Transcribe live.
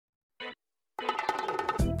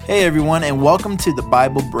Hey everyone, and welcome to the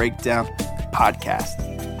Bible Breakdown Podcast.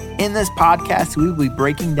 In this podcast, we will be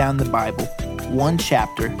breaking down the Bible one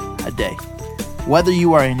chapter a day. Whether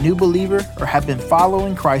you are a new believer or have been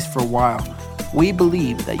following Christ for a while, we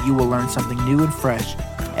believe that you will learn something new and fresh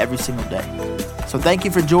every single day. So thank you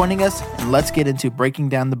for joining us, and let's get into breaking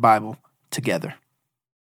down the Bible together.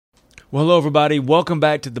 Well, hello, everybody. Welcome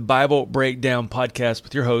back to the Bible Breakdown Podcast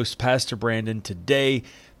with your host, Pastor Brandon. Today,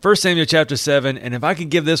 1 Samuel chapter 7, and if I could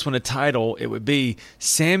give this one a title, it would be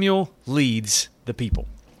Samuel Leads the People.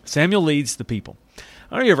 Samuel Leads the People.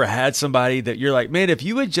 I don't know if you ever had somebody that you're like, man, if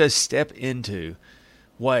you would just step into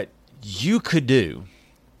what you could do,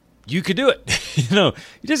 you could do it. You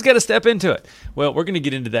just got to step into it. Well, we're going to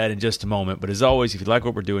get into that in just a moment. But as always, if you like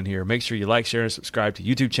what we're doing here, make sure you like, share, and subscribe to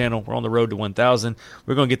the YouTube channel. We're on the road to 1,000.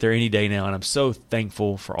 We're going to get there any day now. And I'm so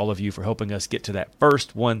thankful for all of you for helping us get to that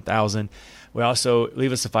first 1,000. We also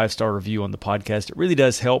leave us a 5-star review on the podcast. It really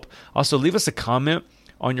does help. Also, leave us a comment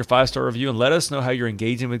on your 5-star review and let us know how you're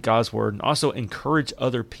engaging with God's Word, and also encourage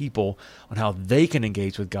other people on how they can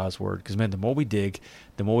engage with God's Word. Because, man, the more we dig,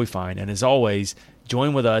 the more we find. And as always,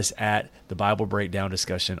 join with us at the Bible Breakdown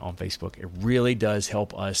discussion on Facebook. It really does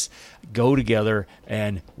help us go together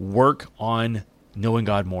and work on knowing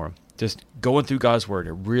God more. Just going through God's Word,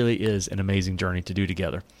 it really is an amazing journey to do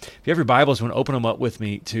together. If you have your Bibles, you want to open them up with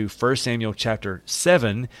me to 1 Samuel chapter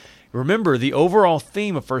 7. Remember, the overall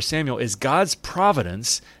theme of 1 Samuel is God's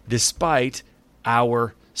providence despite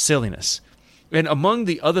our silliness. And among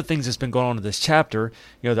the other things that's been going on in this chapter,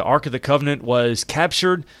 the Ark of the Covenant was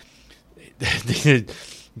captured.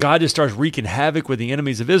 God just starts wreaking havoc with the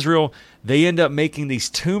enemies of Israel. They end up making these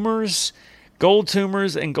tumors, gold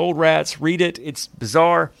tumors and gold rats. Read it. It's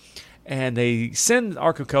bizarre. And they send the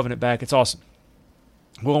Ark of the Covenant back. It's awesome.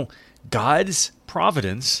 Well, God's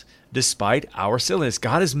providence despite our silliness.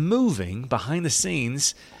 God is moving behind the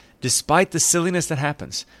scenes despite the silliness that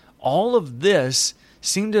happens. All of this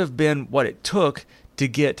seemed to have been what it took to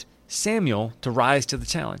get Samuel to rise to the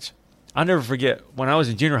challenge. I'll never forget, when I was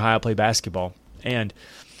in junior high, I played basketball. And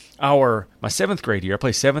my 7th grade year, I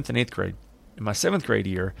played 7th and 8th grade. In my 7th grade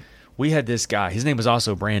year, we had this guy. His name was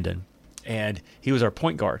also Brandon. And he was our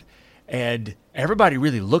point guard. And everybody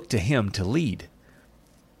really looked to him to lead.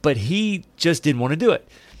 But he just didn't want to do it.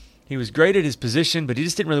 He was great at his position, but he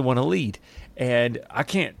just didn't really want to lead. And I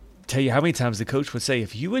can't tell you how many times the coach would say,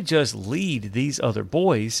 if you would just lead these other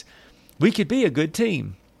boys, we could be a good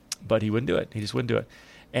team. But he wouldn't do it. He just wouldn't do it.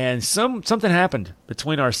 And something happened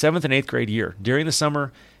between our 7th and 8th grade year. During the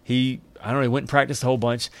summer, he went and practiced a whole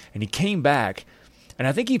bunch, and he came back. And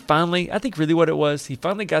I think really what it was, he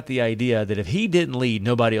finally got the idea that if he didn't lead,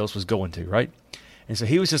 nobody else was going to, right? And so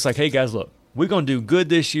he was just like, hey guys, look, we're going to do good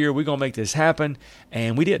this year. We're going to make this happen.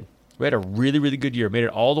 And we did. We had a really, really good year. Made it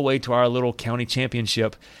all the way to our little county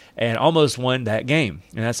championship and almost won that game.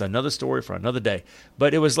 And that's another story for another day.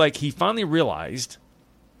 But it was like he finally realized,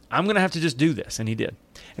 I'm going to have to just do this. And he did.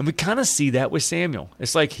 And we kind of see that with Samuel.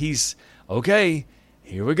 It's like he's, okay,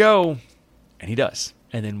 here we go. And he does.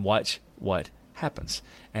 And then watch what happens.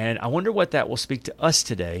 And I wonder what that will speak to us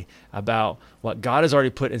today about what God has already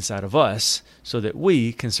put inside of us so that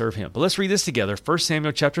we can serve him. But let's read this together. 1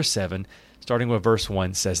 Samuel chapter 7, starting with verse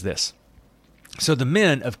 1, says this. So the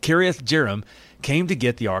men of Kiriath-Jearim came to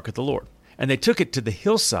get the ark of the Lord, and they took it to the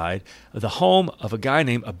hillside of the home of a guy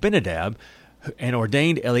named Abinadab, and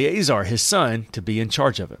ordained Eleazar his son to be in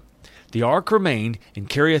charge of it. The ark remained in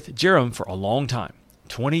Kiriath-Jearim for a long time,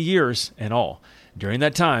 20 years in all. During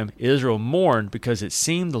that time, Israel mourned because it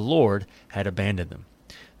seemed the Lord had abandoned them.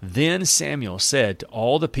 Then Samuel said to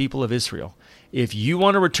all the people of Israel, if you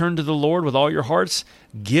want to return to the Lord with all your hearts,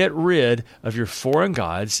 get rid of your foreign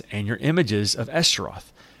gods and your images of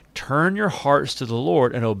Ashtaroth. Turn your hearts to the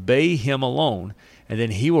Lord and obey him alone, and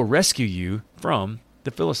then he will rescue you from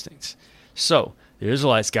the Philistines. So the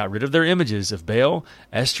Israelites got rid of their images of Baal,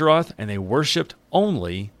 Ashtaroth, and they worshipped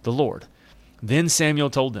only the Lord. Then Samuel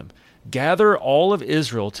told them, gather all of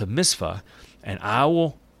Israel to Mizpah, and I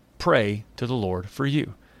will pray to the Lord for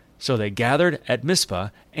you. So they gathered at Mizpah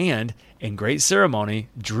and, in great ceremony,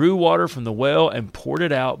 drew water from the well and poured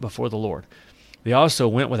it out before the Lord. They also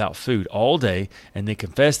went without food all day, and they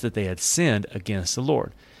confessed that they had sinned against the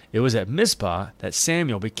Lord. It was at Mizpah that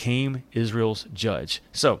Samuel became Israel's judge.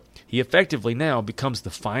 So he effectively now becomes the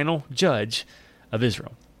final judge of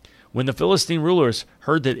Israel. When the Philistine rulers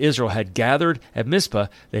heard that Israel had gathered at Mizpah,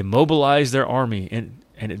 they mobilized their army and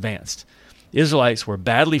advanced. The Israelites were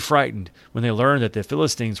badly frightened when they learned that the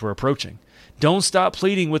Philistines were approaching. Don't stop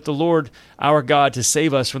pleading with the Lord our God to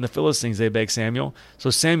save us from the Philistines, they begged Samuel. So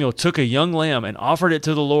Samuel took a young lamb and offered it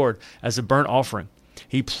to the Lord as a burnt offering.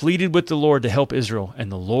 He pleaded with the Lord to help Israel,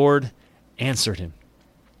 and the Lord answered him.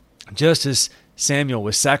 Just as Samuel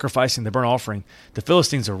was sacrificing the burnt offering, the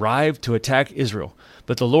Philistines arrived to attack Israel.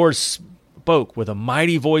 But the Lord spoke with a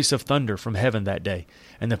mighty voice of thunder from heaven that day,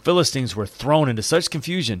 and the Philistines were thrown into such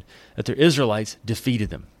confusion that the Israelites defeated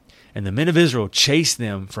them. And the men of Israel chased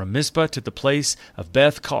them from Mizpah to the place of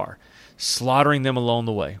Beth-kar, slaughtering them along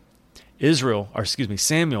the way.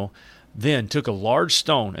 Samuel then took a large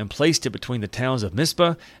stone and placed it between the towns of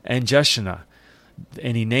Mizpah and Jeshanah,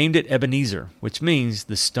 and he named it Ebenezer, which means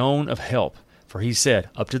the stone of help. For he said,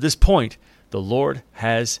 up to this point, the Lord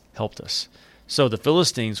has helped us. So the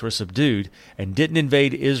Philistines were subdued and didn't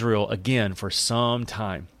invade Israel again for some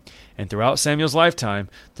time. And throughout Samuel's lifetime,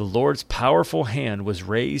 the Lord's powerful hand was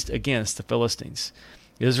raised against the Philistines.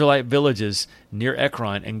 The Israelite villages near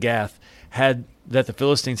Ekron and Gath that the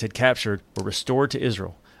Philistines had captured were restored to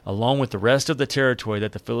Israel, along with the rest of the territory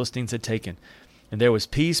that the Philistines had taken. And there was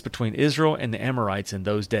peace between Israel and the Amorites in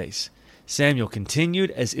those days. Samuel continued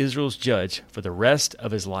as Israel's judge for the rest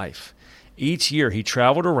of his life. Each year he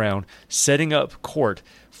traveled around, setting up court,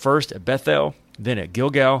 first at Bethel, then at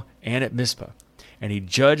Gilgal, and at Mizpah. And he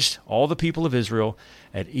judged all the people of Israel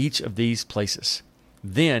at each of these places.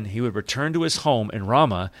 Then he would return to his home in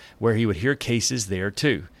Ramah, where he would hear cases there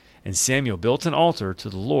too. And Samuel built an altar to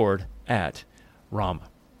the Lord at Ramah.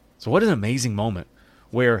 So what an amazing moment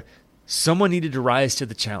where someone needed to rise to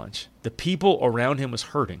the challenge. The people around him was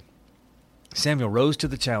hurting. Samuel rose to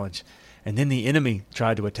the challenge, and then the enemy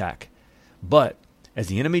tried to attack. But as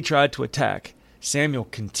the enemy tried to attack, Samuel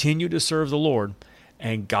continued to serve the Lord,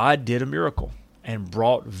 and God did a miracle and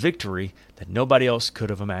brought victory that nobody else could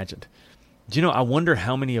have imagined. Do you know, I wonder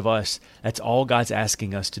how many of us, that's all God's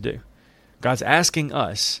asking us to do. God's asking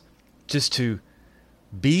us just to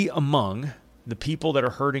be among the people that are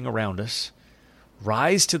hurting around us,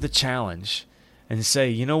 rise to the challenge, and say,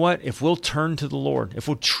 you know what, if we'll turn to the Lord, if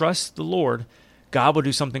we'll trust the Lord, God will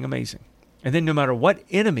do something amazing. And then no matter what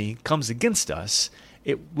enemy comes against us,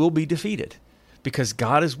 it will be defeated because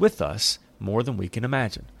God is with us more than we can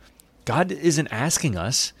imagine. God isn't asking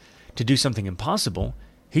us to do something impossible.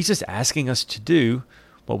 He's just asking us to do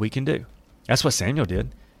what we can do. That's what Samuel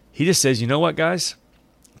did. He just says, you know what, guys?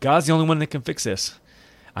 God's the only one that can fix this.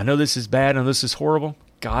 I know this is bad. I know this is horrible.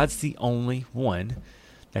 God's the only one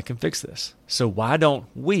that can fix this. So why don't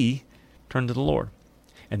we turn to the Lord?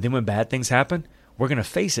 And then when bad things happen, we're going to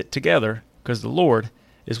face it together because the Lord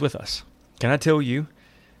is with us. Can I tell you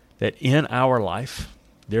that in our life,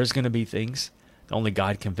 there's going to be things that only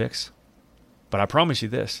God can fix? But I promise you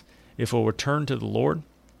this, if we'll return to the Lord,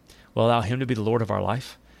 we'll allow Him to be the Lord of our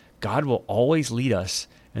life, God will always lead us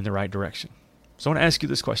in the right direction. So I want to ask you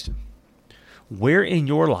this question. Where in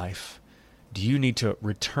your life do you need to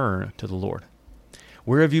return to the Lord?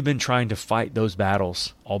 Where have you been trying to fight those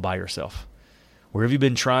battles all by yourself? Where have you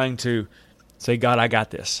been trying to say, God, I got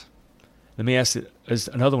this? Let me ask it as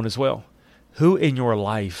another one as well. Who in your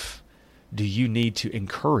life do you need to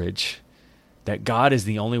encourage that God is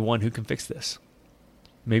the only one who can fix this?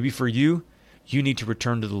 Maybe for you, you need to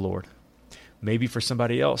return to the Lord. Maybe for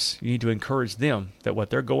somebody else, you need to encourage them that what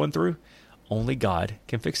they're going through, only God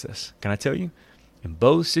can fix this. Can I tell you? In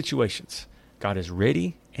both situations, God is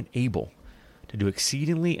ready and able to do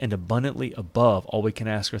exceedingly and abundantly above all we can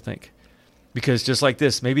ask or think. Because just like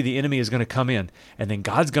this, maybe the enemy is going to come in, and then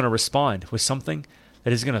God's going to respond with something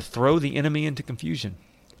that is going to throw the enemy into confusion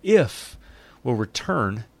if we'll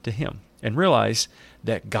return to Him and realize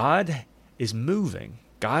that God is moving.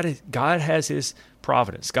 God has His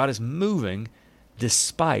providence. God is moving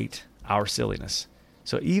despite our silliness.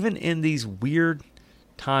 So even in these weird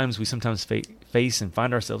times we sometimes face and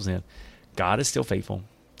find ourselves in, God is still faithful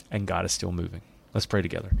and God is still moving. Let's pray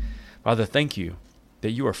together. Father, thank you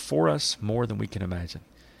that you are for us more than we can imagine.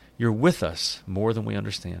 You're with us more than we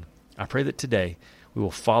understand. I pray that today we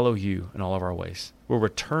will follow you in all of our ways. We'll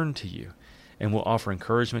return to you and we'll offer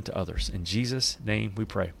encouragement to others. In Jesus' name we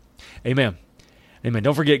pray. Amen. Amen.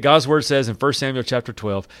 Don't forget, God's word says in 1 Samuel chapter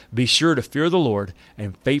 12, be sure to fear the Lord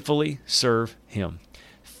and faithfully serve Him.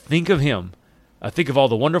 Think of Him. Think of all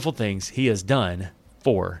the wonderful things He has done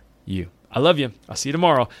for you. I love you. I'll see you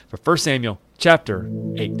tomorrow for 1 Samuel chapter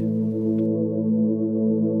 8.